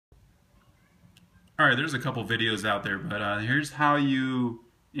All right, there's a couple videos out there, but here's how you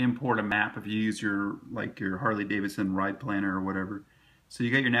import a map if you use your Harley Davidson ride planner or whatever. So you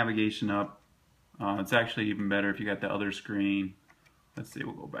got your navigation up. It's actually even better if you got the other screen. Let's see,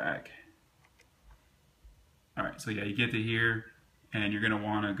 we'll go back. All right, so yeah, you get to here, and you're gonna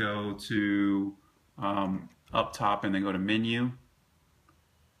want to go to up top and then go to menu,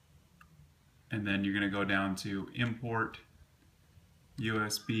 and then you're gonna go down to import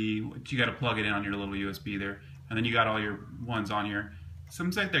USB, which you got to plug it in on your little USB there, and then you got all your ones on here.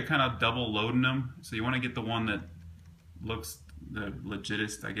 Seems like they're kind of double loading them, so you want to get the one that looks the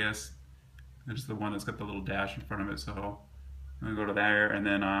legitest, I guess. It's the one that's got the little dash in front of it. So I'm gonna go to there, and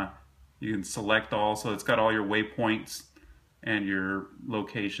then you can select all, so it's got all your waypoints and your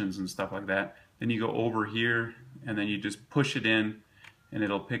locations and stuff like that. Then you go over here, and then you just push it in, and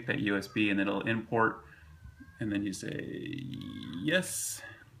it'll pick that USB, and it'll import. And then you say yes,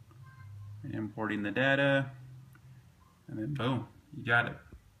 importing the data, and then boom, you got it.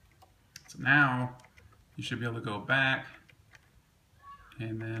 So now you should be able to go back,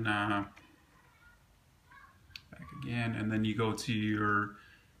 and then back again, and then you go to your,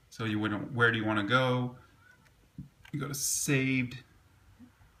 so you wouldn't, where do you want to go? You go to saved,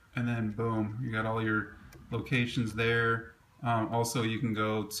 and then boom, you got all your locations there. Also, you can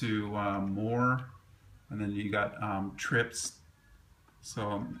go to more. And then you got trips,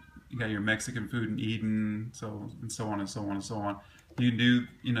 so you got your Mexican food in Eden, and so on and so on and so on. You do,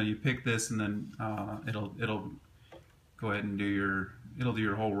 you pick this, and then it'll go ahead and it'll do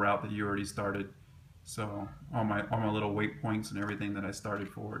your whole route that you already started. So all my little waypoints and everything that I started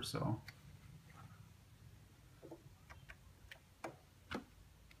for. So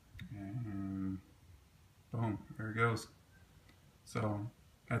and boom, there it goes. So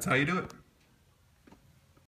that's how you do it.